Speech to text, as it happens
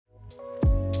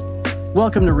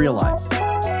Welcome to Real Life.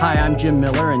 Hi, I'm Jim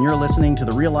Miller, and you're listening to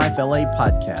the Real Life LA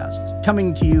podcast,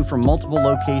 coming to you from multiple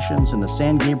locations in the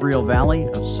San Gabriel Valley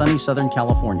of sunny Southern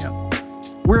California.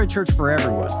 We're a church for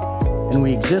everyone, and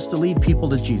we exist to lead people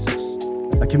to Jesus,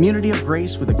 a community of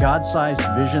grace with a God-sized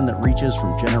vision that reaches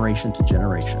from generation to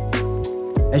generation.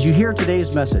 As you hear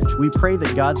today's message, we pray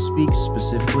that God speaks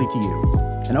specifically to you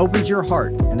and opens your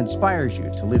heart and inspires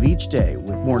you to live each day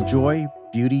with more joy,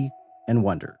 beauty, and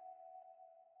wonder.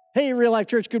 Hey, Real Life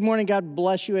Church, good morning. God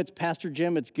bless you. It's Pastor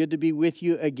Jim. It's good to be with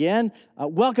you again.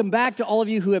 Welcome back to all of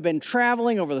you who have been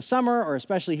traveling over the summer, or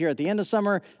especially here at the end of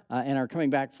summer, and are coming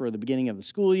back for the beginning of the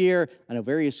school year. I know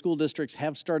various school districts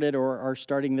have started or are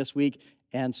starting this week,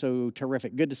 and so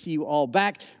terrific. Good to see you all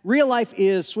back. Real Life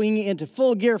is swinging into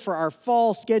full gear for our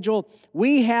fall schedule.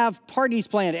 We have parties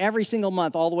planned every single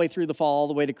month, all the way through the fall, all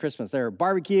the way to Christmas. There are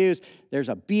barbecues. There's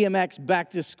a BMX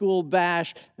back-to-school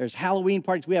bash. There's Halloween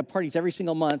parties. We have parties every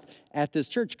single month at this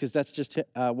church because that's just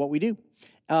what we do.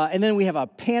 And then we have a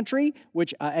pantry,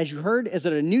 which, as you heard, is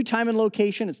at a new time and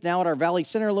location. It's now at our Valley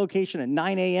Center location at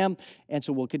 9 a.m. And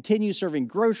so we'll continue serving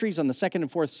groceries on the second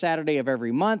and fourth Saturday of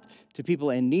every month to people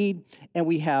in need. And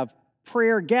we have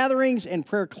prayer gatherings and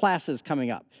prayer classes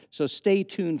coming up. So stay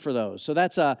tuned for those. So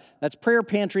that's prayer,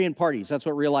 pantry, and parties. That's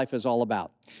what Real Life is all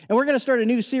about. And we're going to start a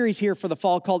new series here for the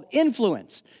fall called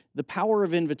Influence, the Power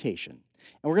of Invitation.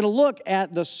 And we're going to look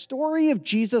at the story of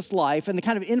Jesus' life and the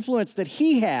kind of influence that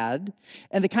he had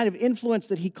and the kind of influence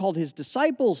that he called his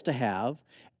disciples to have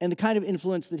and the kind of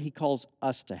influence that he calls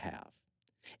us to have.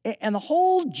 And the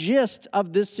whole gist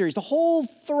of this series, the whole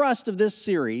thrust of this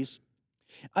series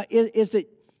is that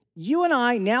you and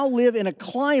I now live in a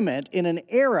climate, in an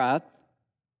era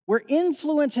where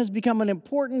influence has become an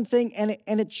important thing and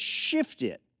it's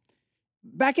shifted.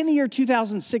 Back in the year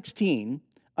 2016,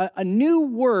 a new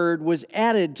word was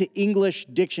added to English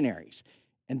dictionaries,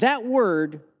 and that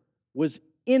word was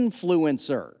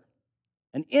influencer.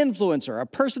 An influencer, a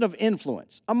person of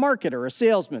influence, a marketer, a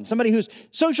salesman, somebody whose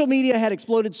social media had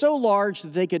exploded so large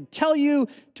that they could tell you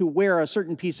to wear a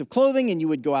certain piece of clothing and you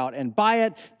would go out and buy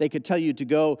it. They could tell you to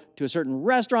go to a certain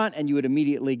restaurant and you would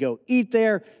immediately go eat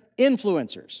there.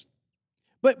 Influencers.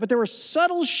 But there were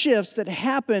subtle shifts that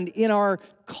happened in our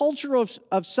culture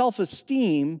of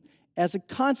self-esteem as a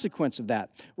consequence of that.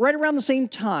 Right around the same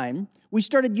time, we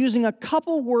started using a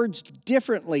couple words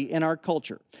differently in our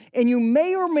culture. And you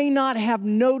may or may not have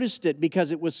noticed it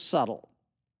because it was subtle.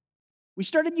 We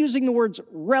started using the words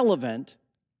relevant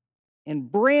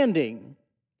and branding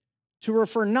to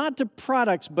refer not to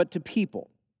products, but to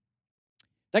people.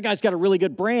 That guy's got a really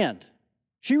good brand.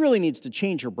 She really needs to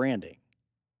change her branding.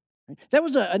 That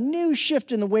was a new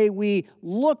shift in the way we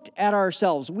looked at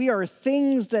ourselves. We are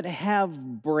things that have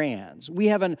brands. We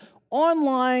have an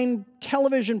online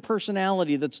television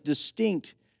personality that's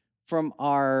distinct from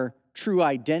our true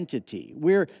identity.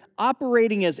 We're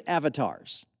operating as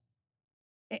avatars.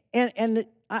 And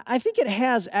I think it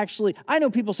has actually, I know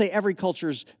people say every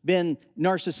culture's been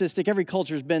narcissistic, every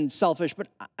culture's been selfish, but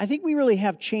I think we really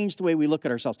have changed the way we look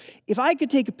at ourselves. If I could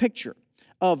take a picture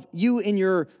of you in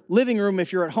your living room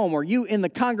if you're at home, or you in the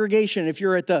congregation if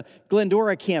you're at the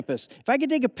Glendora campus, if I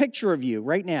could take a picture of you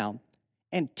right now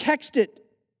and text it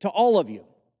to all of you,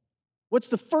 what's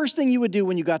the first thing you would do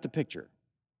when you got the picture?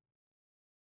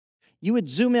 You would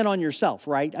zoom in on yourself,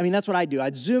 right? I mean, that's what I do.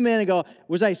 I'd zoom in and go,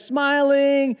 was I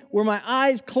smiling? Were my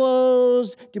eyes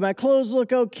closed? Do my clothes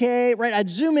look okay? Right? I'd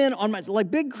zoom in on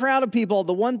like big crowd of people,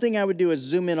 the one thing I would do is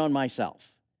zoom in on myself.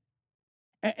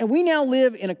 And we now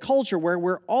live in a culture where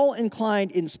we're all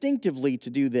inclined instinctively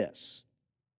to do this,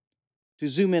 to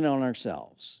zoom in on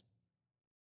ourselves.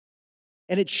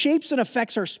 And it shapes and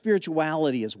affects our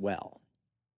spirituality as well.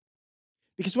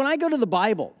 Because when I go to the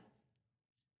Bible,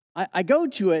 I go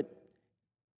to it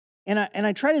and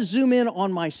I try to zoom in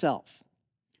on myself.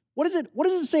 What does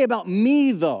it say about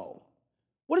me, though?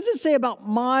 What does it say about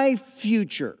my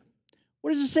future?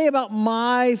 What does it say about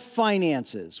my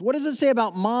finances? What does it say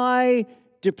about my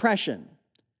depression?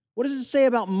 What does it say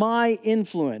about my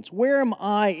influence? Where am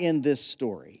I in this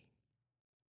story?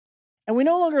 And we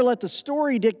no longer let the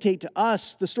story dictate to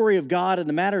us the story of God and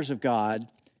the matters of God.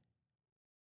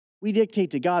 We dictate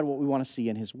to God what we want to see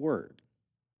in His Word.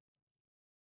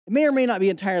 It may or may not be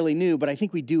entirely new, but I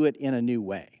think we do it in a new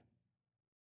way.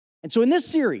 And so in this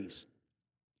series,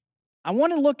 I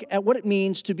want to look at what it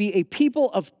means to be a people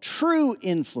of true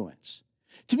influence,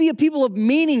 to be a people of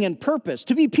meaning and purpose,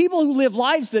 to be people who live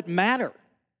lives that matter.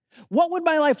 What would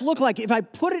my life look like if I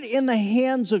put it in the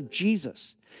hands of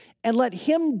Jesus and let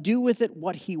Him do with it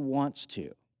what He wants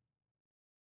to?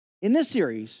 In this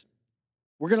series,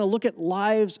 we're going to look at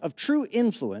lives of true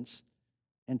influence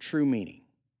and true meaning.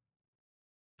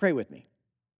 Pray with me.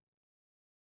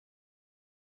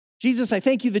 Jesus, I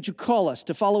thank you that you call us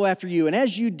to follow after you. And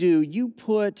as you do, you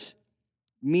put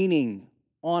meaning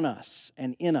on us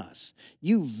and in us.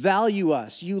 You value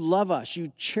us, you love us,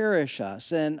 you cherish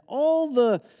us. And all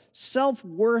the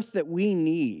self-worth that we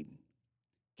need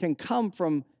can come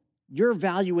from your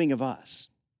valuing of us.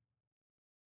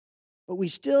 But we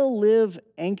still live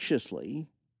anxiously,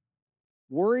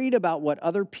 worried about what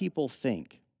other people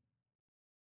think.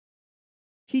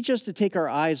 Teach us to take our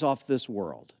eyes off this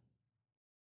world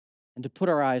and to put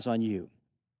our eyes on you.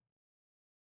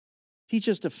 Teach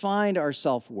us to find our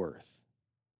self-worth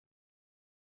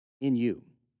in you.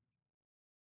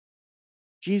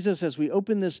 Jesus, as we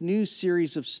open this new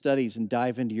series of studies and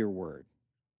dive into your word,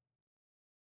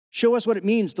 show us what it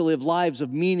means to live lives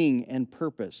of meaning and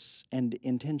purpose and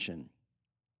intention.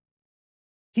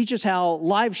 Teach us how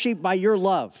lives shaped by your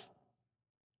love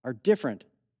are different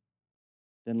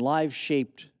than lives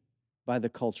shaped by the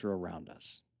culture around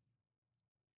us.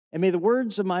 And may the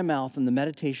words of my mouth and the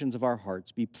meditations of our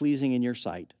hearts be pleasing in your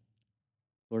sight,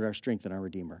 Lord, our strength and our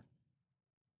Redeemer.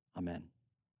 Amen.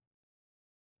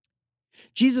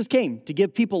 Jesus came to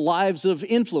give people lives of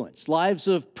influence, lives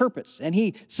of purpose, and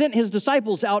he sent his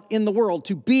disciples out in the world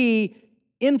to be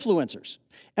influencers.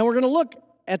 And we're going to look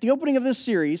at the opening of this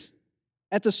series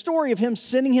at the story of him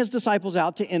sending his disciples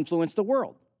out to influence the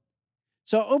world.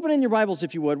 So open in your Bibles,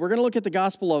 if you would. We're going to look at the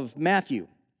Gospel of Matthew.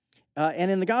 And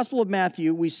in the Gospel of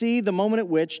Matthew, we see the moment at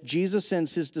which Jesus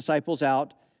sends his disciples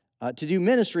out to do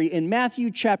ministry in Matthew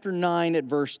chapter 9 at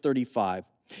verse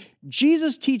 35.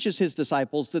 Jesus teaches his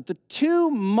disciples that the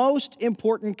two most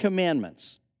important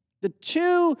commandments, the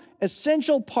two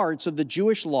essential parts of the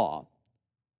Jewish law,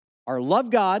 are love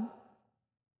God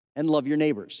and love your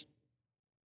neighbors.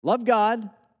 Love God,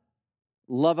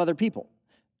 love other people.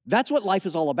 That's what life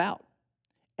is all about.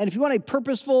 And if you want a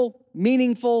purposeful,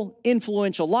 meaningful,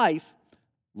 influential life,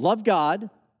 love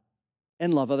God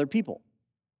and love other people.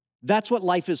 That's what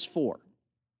life is for.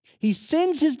 He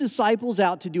sends his disciples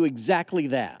out to do exactly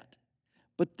that.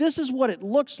 But this is what it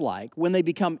looks like when they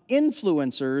become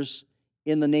influencers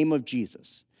in the name of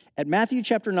Jesus. At Matthew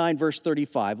chapter 9, verse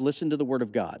 35, listen to the word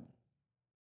of God.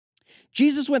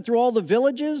 Jesus went through all the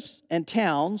villages and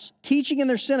towns, teaching in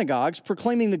their synagogues,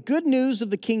 proclaiming the good news of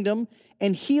the kingdom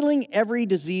and healing every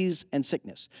disease and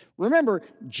sickness. Remember,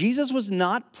 Jesus was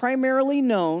not primarily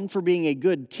known for being a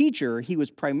good teacher. He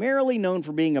was primarily known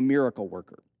for being a miracle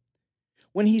worker.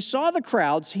 When he saw the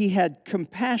crowds, he had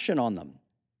compassion on them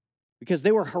because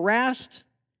they were harassed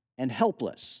and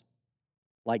helpless,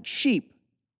 like sheep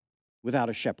without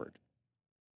a shepherd.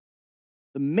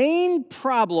 The main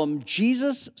problem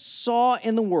Jesus saw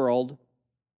in the world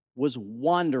was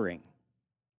wandering.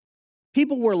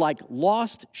 People were like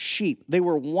lost sheep. They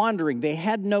were wandering. They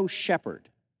had no shepherd.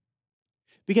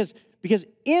 Because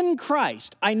in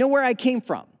Christ, I know where I came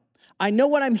from. I know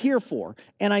what I'm here for,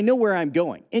 and I know where I'm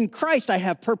going. In Christ, I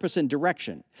have purpose and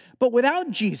direction. But without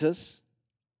Jesus,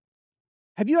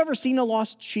 have you ever seen a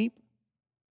lost sheep?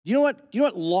 Do you know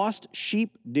what lost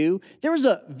sheep do? There was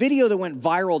a video that went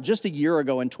viral just a year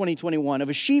ago in 2021 of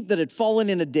a sheep that had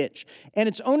fallen in a ditch. And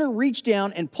its owner reached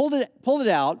down and pulled it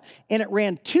out, and it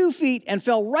ran 2 feet and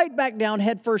fell right back down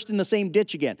headfirst in the same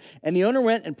ditch again. And the owner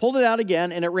went and pulled it out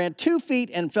again, and it ran 2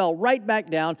 feet and fell right back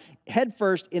down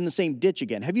headfirst in the same ditch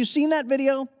again. Have you seen that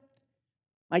video?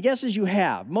 My guess is you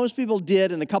have. Most people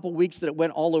did in the couple weeks that it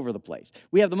went all over the place.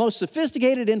 We have the most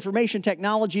sophisticated information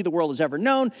technology the world has ever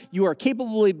known. You are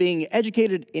capable of being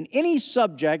educated in any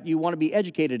subject you want to be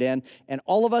educated in, and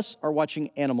all of us are watching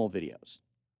animal videos.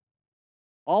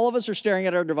 All of us are staring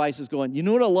at our devices going, you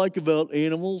know what I like about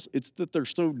animals? It's that they're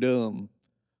so dumb.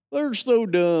 They're so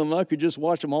dumb, I could just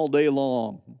watch them all day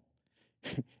long.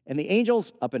 And the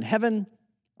angels up in heaven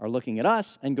are looking at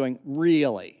us and going,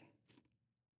 really?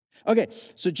 Okay,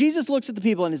 so Jesus looks at the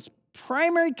people, and his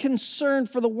primary concern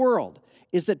for the world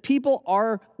is that people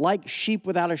are like sheep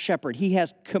without a shepherd. He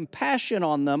has compassion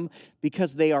on them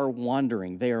because they are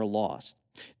wandering, they are lost.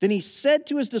 Then he said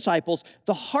to his disciples,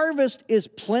 the harvest is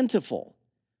plentiful,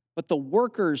 but the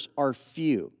workers are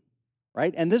few,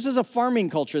 right? And this is a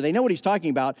farming culture. They know what he's talking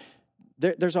about.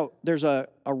 There's a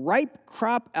ripe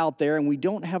crop out there, and we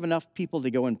don't have enough people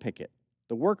to go and pick it.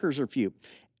 The workers are few.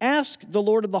 Ask the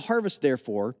Lord of the harvest,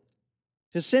 therefore,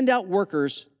 to send out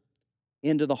workers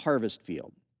into the harvest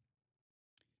field.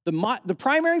 The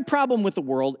primary problem with the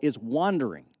world is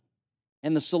wandering,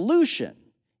 and the solution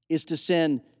is to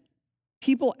send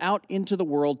people out into the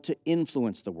world to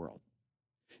influence the world.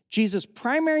 Jesus'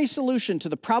 primary solution to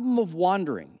the problem of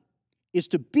wandering is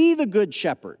to be the good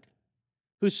shepherd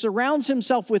who surrounds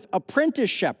himself with apprentice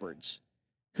shepherds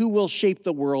who will shape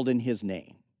the world in his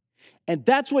name. And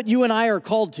that's what you and I are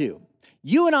called to.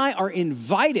 You and I are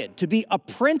invited to be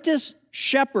apprentice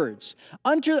shepherds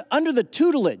under the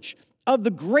tutelage of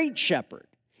the great shepherd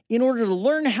in order to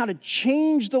learn how to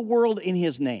change the world in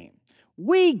his name.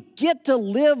 We get to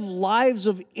live lives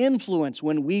of influence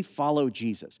when we follow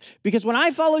Jesus. Because when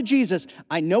I follow Jesus,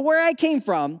 I know where I came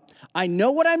from, I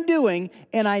know what I'm doing,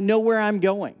 and I know where I'm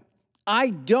going.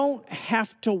 I don't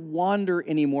have to wander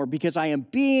anymore because I am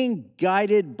being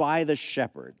guided by the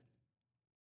shepherd.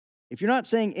 If you're not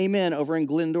saying amen over in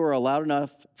Glendora loud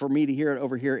enough for me to hear it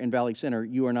over here in Valley Center,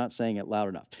 you are not saying it loud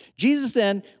enough. Jesus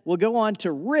then will go on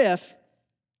to riff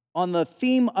on the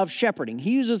theme of shepherding.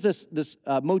 He uses this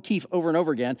motif over and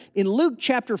over again. In Luke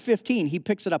chapter 15, he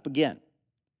picks it up again.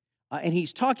 And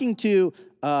he's talking to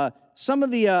some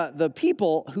of the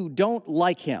people who don't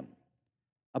like him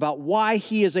about why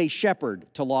he is a shepherd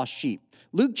to lost sheep.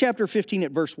 Luke chapter 15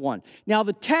 at verse 1. Now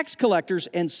the tax collectors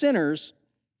and sinners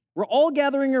were all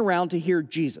gathering around to hear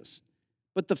Jesus.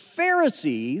 But the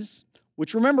Pharisees,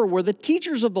 which remember were the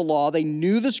teachers of the law, they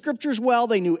knew the scriptures well,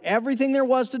 they knew everything there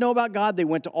was to know about God, they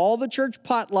went to all the church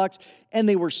potlucks, and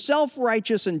they were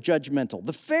self-righteous and judgmental.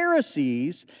 The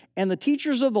Pharisees and the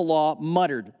teachers of the law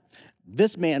muttered,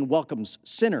 "This man welcomes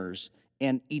sinners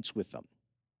and eats with them."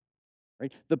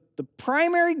 Right? The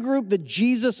primary group that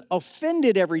Jesus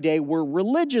offended every day were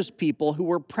religious people who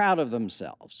were proud of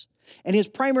themselves. And his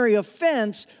primary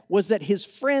offense was that his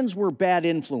friends were bad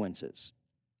influences.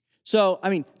 So,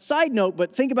 side note,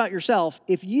 but think about yourself.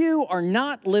 If you are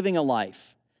not living a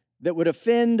life that would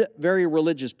offend very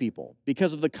religious people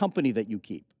because of the company that you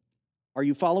keep, are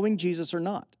you following Jesus or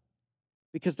not?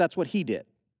 Because that's what he did.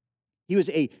 He was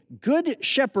a good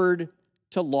shepherd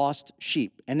to lost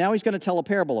sheep. And now he's going to tell a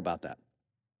parable about that.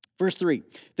 Verse 3,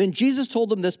 then Jesus told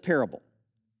them this parable.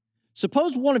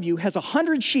 Suppose one of you has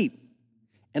 100 sheep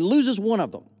and loses one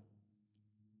of them.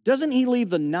 Doesn't he leave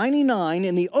the 99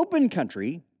 in the open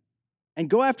country and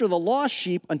go after the lost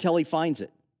sheep until he finds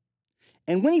it?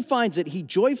 And when he finds it, he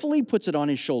joyfully puts it on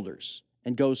his shoulders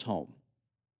and goes home.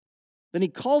 Then he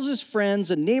calls his friends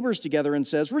and neighbors together and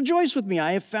says, "Rejoice with me,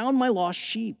 I have found my lost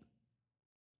sheep."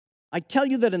 I tell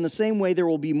you that in the same way there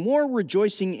will be more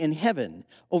rejoicing in heaven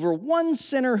over one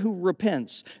sinner who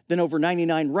repents than over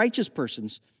 99 righteous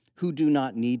persons who do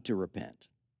not need to repent.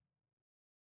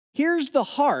 Here's the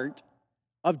heart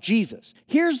of Jesus.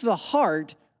 Here's the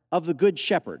heart of the Good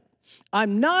Shepherd.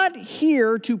 I'm not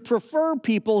here to prefer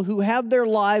people who have their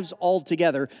lives all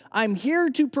together. I'm here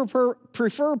to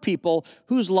prefer people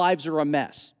whose lives are a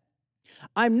mess.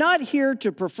 I'm not here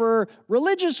to prefer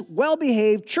religious,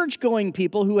 well-behaved, church-going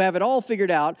people who have it all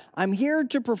figured out. I'm here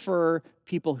to prefer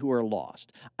people who are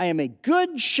lost. I am a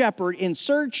good shepherd in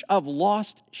search of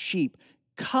lost sheep.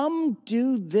 Come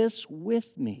do this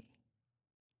with me.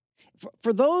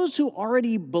 For those who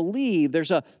already believe,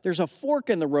 there's a fork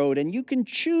in the road, and you can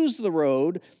choose the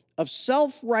road of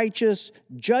self-righteous,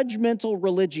 judgmental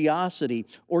religiosity,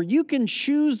 or you can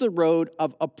choose the road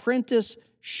of apprentice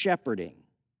shepherding,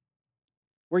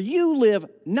 where you live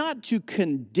not to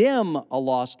condemn a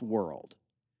lost world,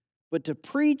 but to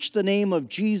preach the name of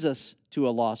Jesus to a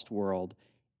lost world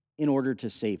in order to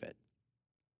save it,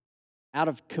 out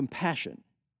of compassion,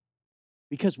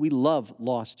 because we love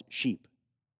lost sheep.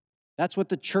 That's what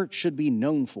the church should be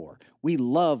known for. We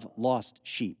love lost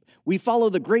sheep. We follow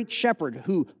the great shepherd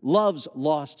who loves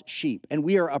lost sheep, and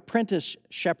we are apprentice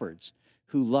shepherds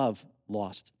who love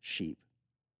lost sheep.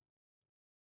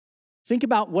 Think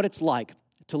about what it's like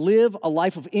to live a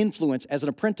life of influence as an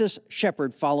apprentice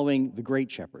shepherd following the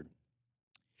great shepherd.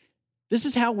 This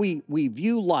is how we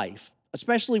view life,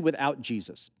 especially without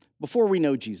Jesus. Before we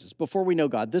know Jesus, before we know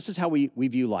God, this is how we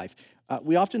view life.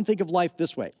 We often think of life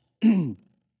this way.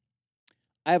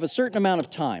 I have a certain amount of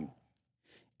time,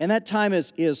 and that time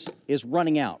is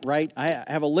running out, right? I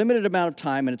have a limited amount of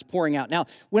time, and it's pouring out. Now,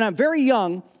 when I'm very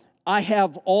young, I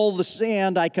have all the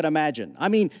sand I could imagine.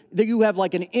 You have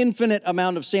like an infinite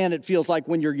amount of sand, it feels like,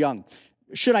 when you're young.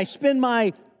 Should I spend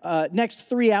my next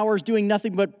 3 hours doing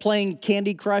nothing but playing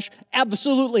Candy Crush?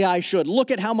 Absolutely I should. Look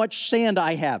at how much sand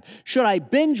I have. Should I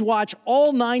binge watch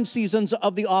all 9 seasons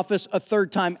of The Office a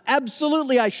third time?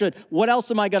 Absolutely I should. What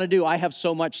else am I going to do? I have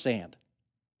so much sand.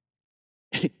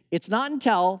 It's not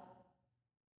until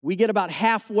we get about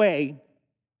halfway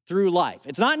through life,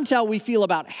 it's not until we feel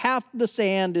about half the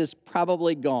sand is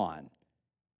probably gone,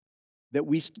 that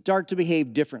we start to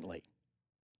behave differently.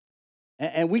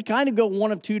 And we kind of go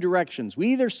one of two directions.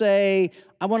 We either say,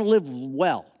 I want to live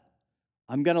well.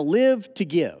 I'm going to live to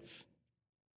give.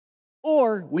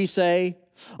 Or we say,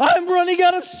 I'm running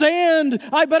out of sand.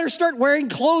 I better start wearing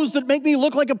clothes that make me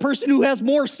look like a person who has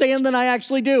more sand than I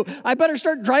actually do. I better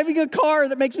start driving a car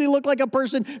that makes me look like a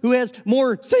person who has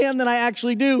more sand than I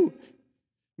actually do.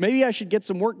 Maybe I should get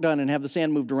some work done and have the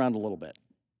sand moved around a little bit.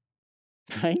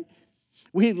 Right?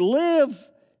 We live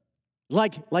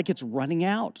like it's running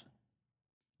out.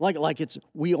 Like it's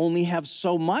we only have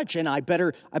so much, and I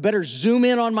better zoom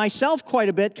in on myself quite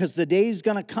a bit because the day's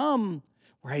going to come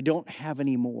where I don't have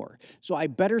any more. So I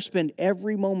better spend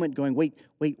every moment going, wait,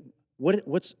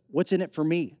 what's in it for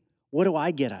me? What do I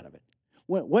get out of it?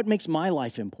 What makes my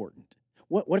life important?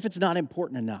 What if it's not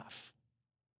important enough?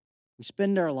 We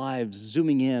spend our lives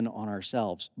zooming in on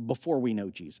ourselves before we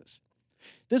know Jesus.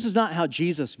 This is not how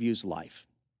Jesus views life,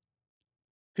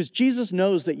 because Jesus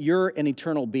knows that you're an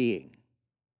eternal being.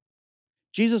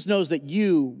 Jesus knows that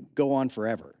you go on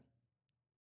forever.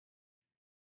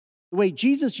 The way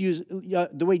Jesus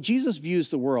views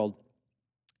the world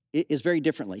is very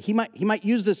differently. He might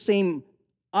use the same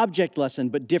object lesson,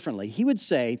 but differently. He would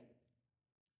say,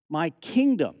 my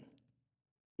kingdom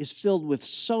is filled with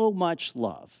so much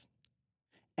love,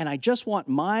 and I just want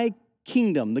my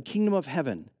kingdom, the kingdom of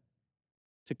heaven,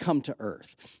 to come to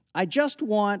earth. I just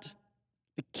want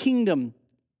the kingdom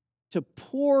to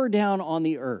pour down on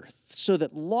the earth so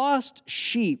that lost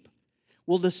sheep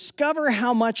will discover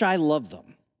how much I love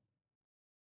them.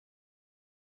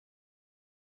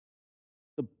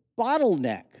 The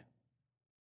bottleneck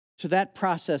to that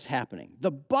process happening,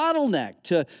 the bottleneck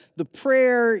to the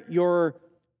prayer, your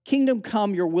kingdom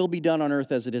come, your will be done on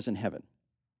earth as it is in heaven,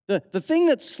 the thing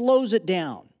that slows it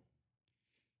down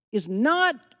is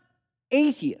not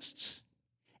atheists,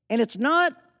 and it's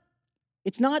not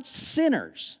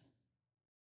sinners.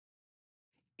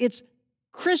 It's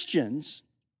Christians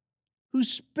who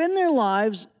spend their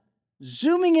lives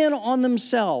zooming in on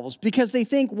themselves because they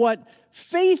think what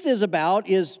faith is about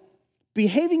is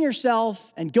behaving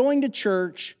yourself and going to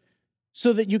church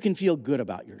so that you can feel good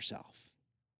about yourself.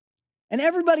 And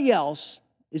everybody else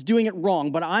is doing it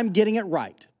wrong, but I'm getting it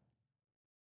right.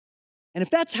 And if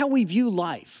that's how we view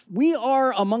life, we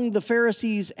are among the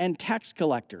Pharisees and tax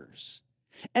collectors.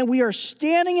 And we are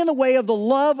standing in the way of the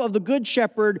love of the Good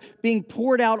Shepherd being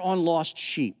poured out on lost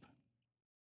sheep.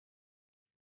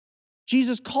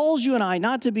 Jesus calls you and I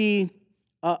not to be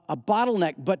a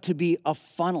bottleneck, but to be a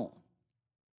funnel.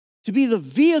 To be the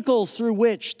vehicle through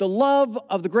which the love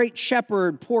of the great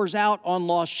shepherd pours out on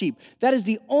lost sheep. That is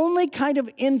the only kind of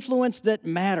influence that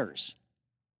matters.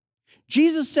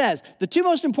 Jesus says the two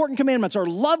most important commandments are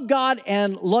love God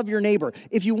and love your neighbor.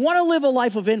 If you want to live a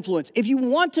life of influence, if you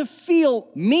want to feel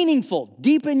meaningful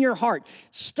deep in your heart,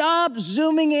 stop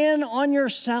zooming in on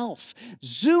yourself.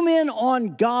 Zoom in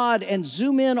on God and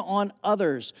zoom in on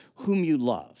others whom you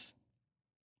love.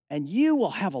 And you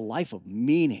will have a life of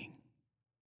meaning.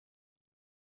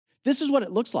 This is what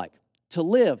it looks like to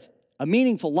live a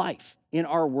meaningful life in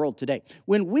our world today.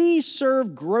 When we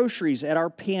serve groceries at our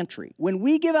pantry, when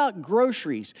we give out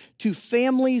groceries to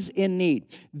families in need,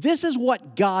 this is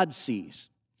what God sees.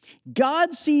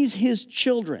 God sees his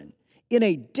children in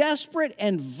a desperate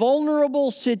and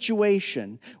vulnerable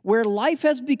situation where life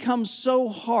has become so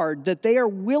hard that they are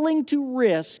willing to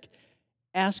risk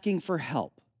asking for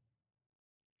help.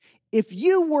 If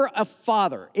you were a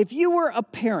father, if you were a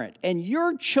parent, and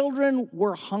your children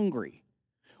were hungry,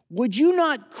 would you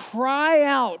not cry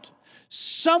out,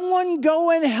 someone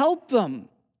go and help them?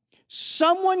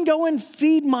 Someone go and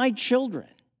feed my children.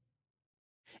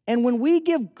 And when we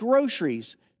give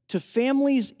groceries to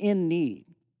families in need,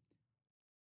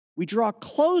 we draw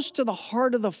close to the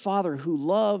heart of the Father who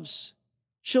loves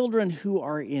children who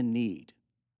are in need.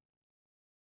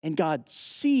 And God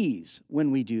sees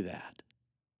when we do that.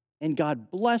 And God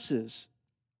blesses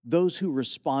those who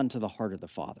respond to the heart of the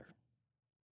Father.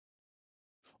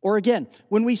 Or again,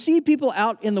 when we see people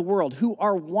out in the world who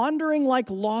are wandering like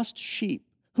lost sheep,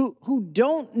 who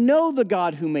don't know the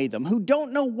God who made them, who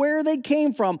don't know where they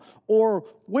came from or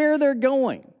where they're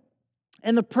going,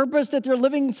 and the purpose that they're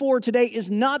living for today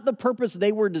is not the purpose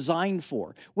they were designed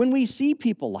for. When we see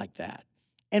people like that,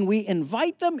 and we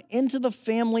invite them into the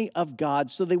family of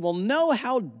God so they will know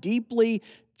how deeply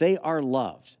they are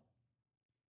loved,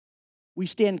 we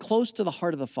stand close to the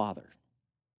heart of the Father.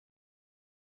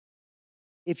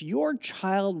 If your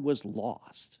child was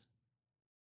lost,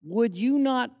 would you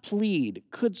not plead,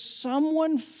 could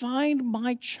someone find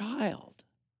my child?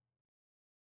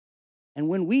 And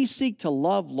when we seek to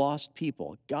love lost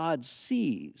people, God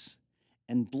sees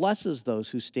and blesses those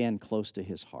who stand close to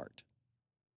his heart.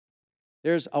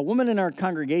 There's a woman in our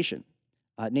congregation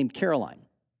named Caroline.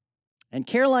 And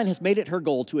Caroline has made it her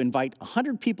goal to invite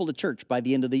 100 people to church by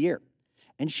the end of the year.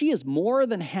 and she is more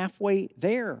than halfway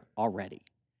there already.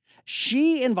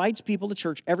 She invites people to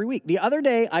church every week. The other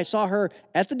day, I saw her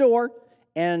at the door,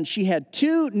 and she had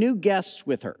 2 new guests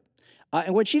with her.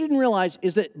 And what she didn't realize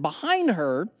is that behind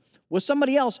her was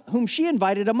somebody else whom she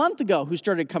invited a month ago who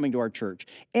started coming to our church.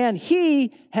 And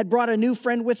he had brought a new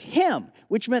friend with him,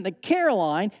 which meant that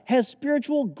Caroline has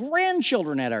spiritual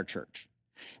grandchildren at our church.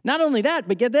 Not only that,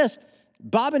 but get this,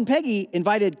 Bob and Peggy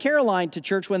invited Caroline to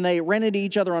church when they rented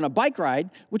each other on a bike ride,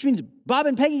 which means Bob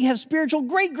and Peggy have spiritual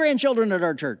great-grandchildren at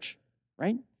our church,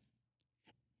 right?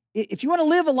 If you want to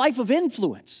live a life of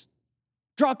influence,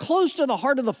 draw close to the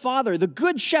heart of the Father, the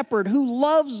good shepherd who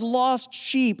loves lost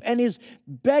sheep and is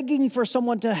begging for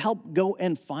someone to help go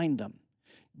and find them.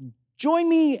 Join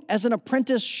me as an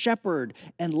apprentice shepherd,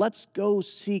 and let's go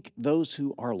seek those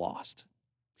who are lost.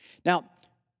 Now,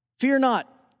 fear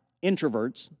not,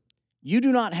 introverts. You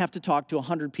do not have to talk to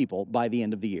 100 people by the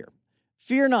end of the year.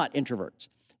 Fear not, introverts.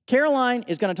 Caroline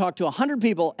is going to talk to 100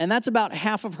 people, and that's about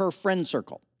half of her friend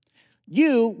circle.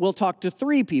 You will talk to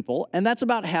 3 people, and that's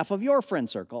about half of your friend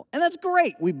circle. And that's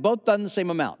great. We've both done the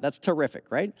same amount. That's terrific,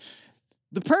 right?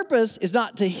 The purpose is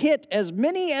not to hit as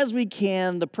many as we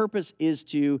can. The purpose is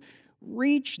to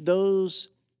reach those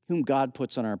whom God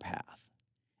puts on our path.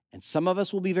 And some of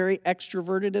us will be very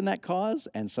extroverted in that cause,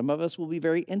 and some of us will be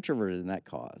very introverted in that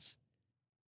cause.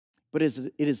 But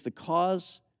it is the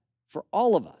cause for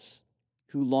all of us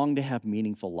who long to have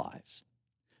meaningful lives.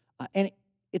 And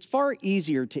it's far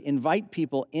easier to invite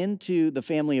people into the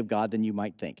family of God than you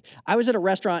might think. I was at a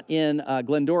restaurant in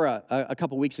Glendora a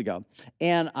couple weeks ago,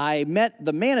 and I met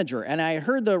the manager, and I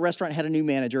heard the restaurant had a new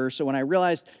manager, so when I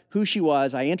realized who she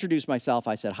was, I introduced myself.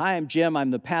 I said, "Hi, I'm Jim.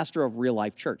 I'm the pastor of Real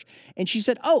Life Church." And she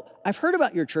said, "Oh, I've heard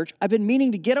about your church. I've been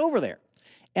meaning to get over there."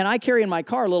 And I carry in my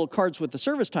car little cards with the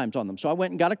service times on them. So I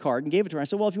went and got a card and gave it to her. I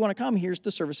said, "Well, if you want to come, here's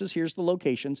the services, here's the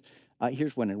locations,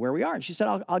 here's when and where we are." And she said,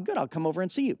 Good, I'll come over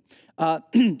and see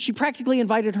you. She practically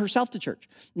invited herself to church.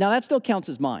 Now, that still counts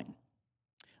as mine.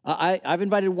 I've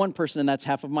invited one person, and that's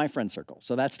half of my friend circle.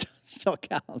 So that still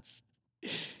counts.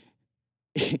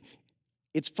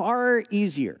 It's far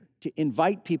easier to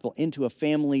invite people into a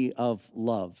family of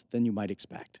love than you might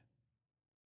expect.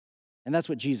 And that's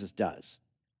what Jesus does.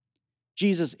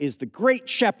 Jesus is the great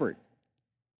shepherd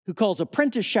who calls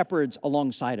apprentice shepherds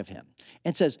alongside of him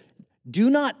and says, do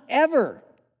not ever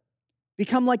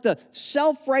become like the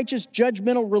self-righteous,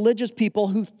 judgmental religious people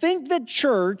who think that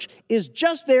church is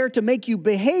just there to make you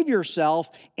behave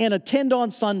yourself and attend on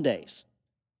Sundays.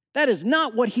 That is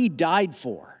not what he died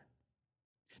for.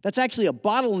 That's actually a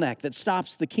bottleneck that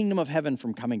stops the kingdom of heaven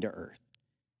from coming to earth.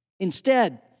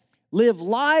 Instead, live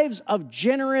lives of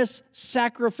generous,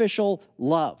 sacrificial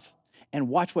love. And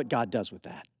watch what God does with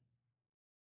that.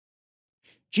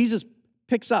 Jesus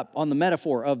picks up on the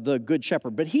metaphor of the good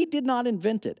shepherd, but he did not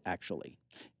invent it, actually.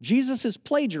 Jesus is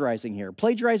plagiarizing here,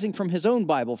 plagiarizing from his own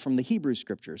Bible, from the Hebrew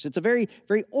Scriptures. It's a very,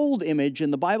 very old image,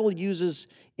 and the Bible uses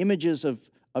images of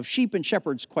sheep and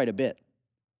shepherds quite a bit.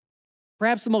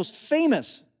 Perhaps the most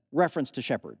famous reference to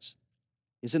shepherds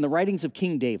is in the writings of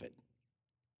King David.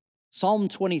 Psalm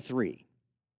 23.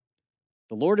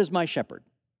 The Lord is my shepherd,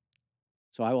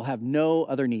 so I will have no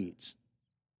other needs.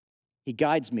 He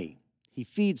guides me. He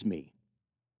feeds me.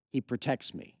 He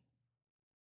protects me.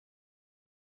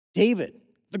 David,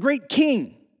 the great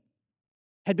king,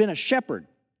 had been a shepherd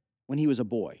when he was a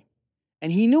boy.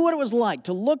 And he knew what it was like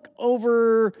to look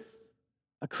over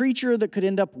a creature that could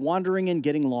end up wandering and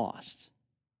getting lost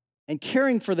and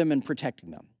caring for them and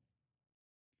protecting them.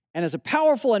 And as a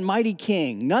powerful and mighty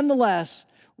king, nonetheless,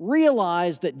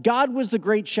 realized that God was the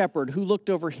great shepherd who looked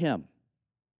over him.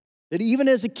 That even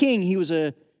as a king, he was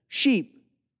a sheep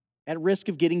at risk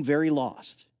of getting very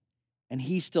lost. And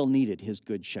he still needed his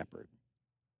good shepherd.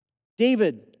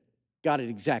 David got it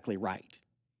exactly right.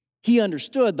 He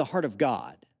understood the heart of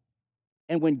God.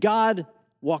 And when God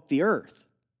walked the earth,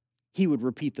 he would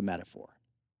repeat the metaphor.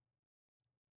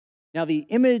 Now, the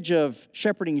image of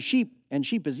shepherding sheep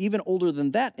is even older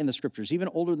than that in the Scriptures, even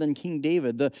older than King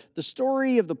David. The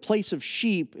story of the place of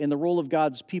sheep in the role of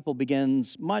God's people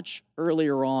begins much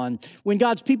earlier on. When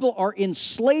God's people are in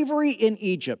slavery in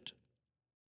Egypt,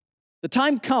 the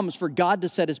time comes for God to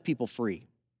set his people free.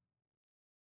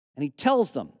 And he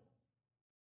tells them,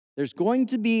 there's going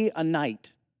to be a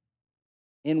night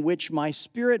in which my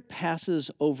spirit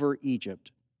passes over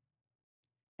Egypt,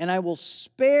 and I will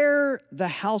spare the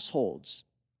households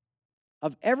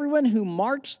of everyone who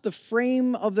marks the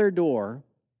frame of their door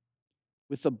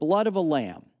with the blood of a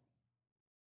lamb.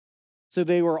 So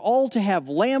they were all to have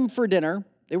lamb for dinner.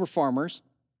 They were farmers.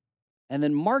 And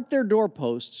then mark their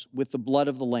doorposts with the blood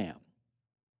of the lamb.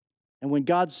 And when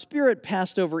God's Spirit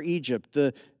passed over Egypt,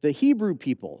 the Hebrew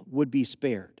people would be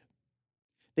spared.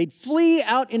 They'd flee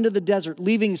out into the desert,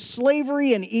 leaving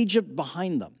slavery in Egypt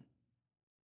behind them.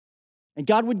 And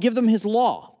God would give them his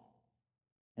law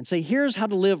and say, here's how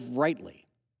to live rightly.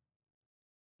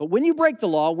 But when you break the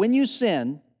law, when you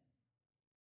sin,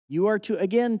 you are to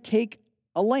again take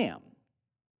a lamb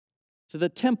to the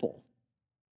temple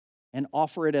and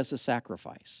offer it as a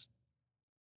sacrifice.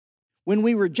 When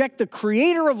we reject the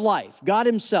creator of life, God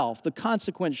himself, the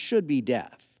consequence should be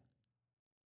death.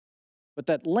 But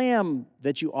that lamb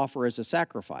that you offer as a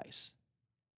sacrifice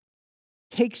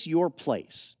takes your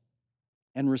place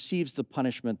and receives the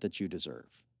punishment that you deserve.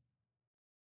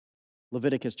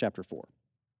 Leviticus chapter 4.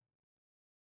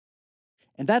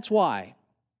 And that's why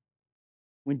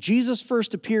when Jesus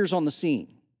first appears on the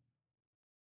scene,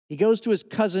 he goes to his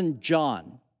cousin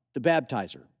John, the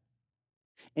baptizer.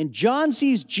 And John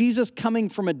sees Jesus coming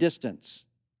from a distance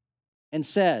and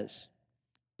says,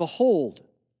 "Behold,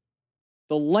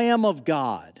 the Lamb of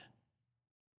God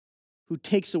who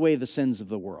takes away the sins of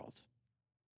the world."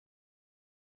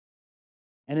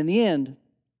 And in the end,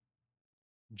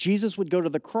 Jesus would go to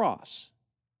the cross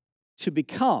to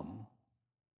become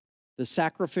the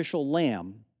sacrificial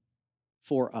lamb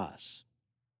for us.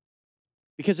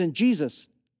 Because in Jesus,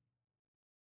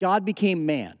 God became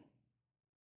man,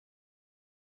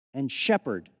 and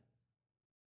shepherd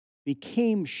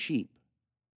became sheep,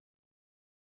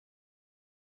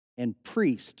 and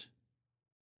priest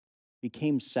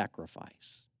became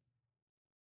sacrifice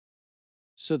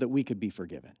so that we could be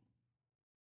forgiven.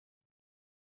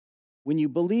 When you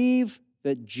believe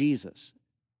that Jesus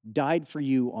died for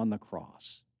you on the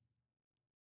cross,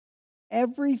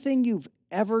 everything you've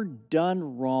ever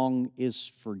done wrong is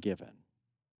forgiven.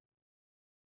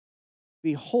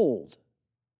 Behold,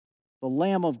 the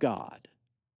Lamb of God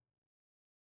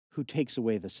who takes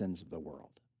away the sins of the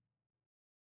world.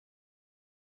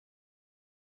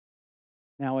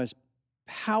 Now, as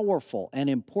powerful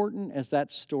and important as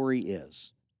that story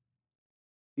is,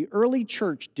 the early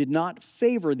church did not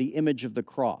favor the image of the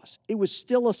cross. It was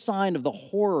still a sign of the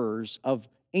horrors of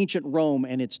ancient Rome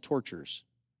and its tortures.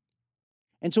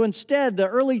 And so instead, the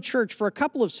early church, for a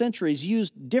couple of centuries,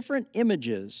 used different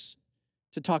images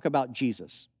to talk about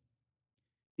Jesus.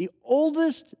 The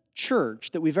oldest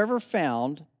church that we've ever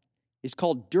found is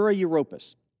called Dura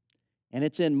Europos, and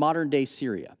it's in modern-day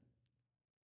Syria.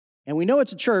 And we know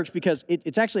it's a church because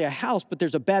it's actually a house, but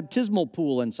there's a baptismal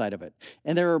pool inside of it.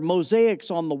 And there are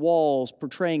mosaics on the walls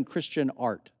portraying Christian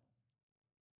art.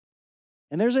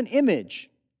 And there's an image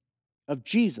of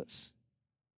Jesus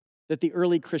that the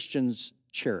early Christians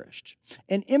cherished.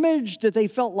 An image that they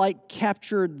felt like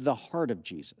captured the heart of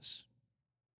Jesus.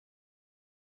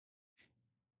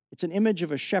 It's an image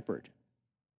of a shepherd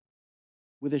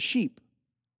with a sheep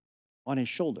on his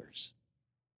shoulders.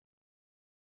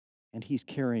 And he's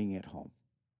carrying it home.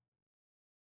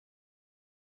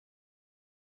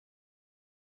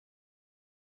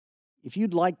 If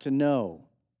you'd like to know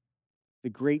the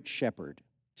great shepherd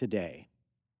today,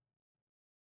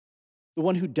 the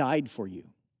one who died for you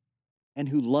and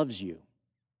who loves you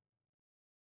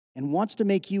and wants to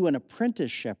make you an apprentice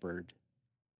shepherd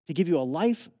to give you a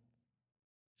life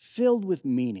filled with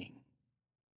meaning,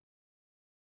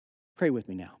 pray with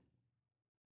me now.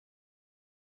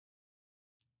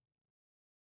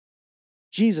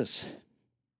 Jesus,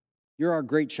 you're our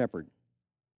great shepherd.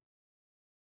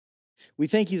 We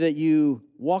thank you that you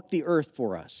walked the earth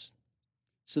for us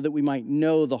so that we might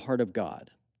know the heart of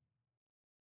God.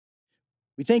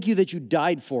 We thank you that you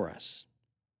died for us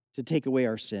to take away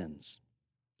our sins.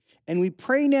 And we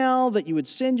pray now that you would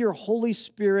send your Holy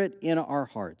Spirit in our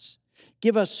hearts.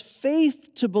 Give us faith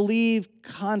to believe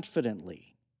confidently.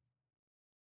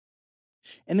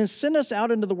 And then send us out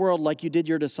into the world like you did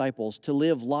your disciples to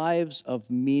live lives of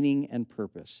meaning and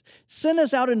purpose. Send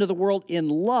us out into the world in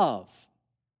love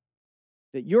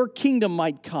that your kingdom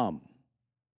might come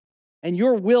and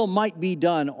your will might be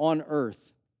done on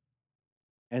earth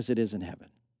as it is in heaven.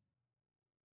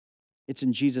 It's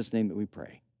in Jesus' name that we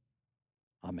pray.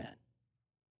 Amen.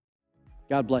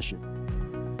 God bless you.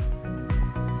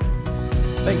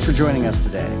 Thanks for joining us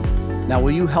today. Now,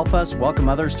 will you help us welcome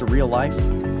others to Real Life?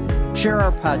 Share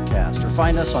our podcast or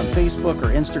find us on Facebook or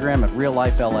Instagram at Real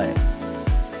Life LA.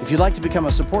 If you'd like to become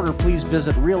a supporter, please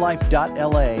visit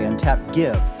reallife.la and tap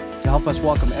Give to help us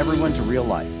welcome everyone to Real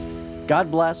Life. God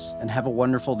bless and have a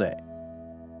wonderful day.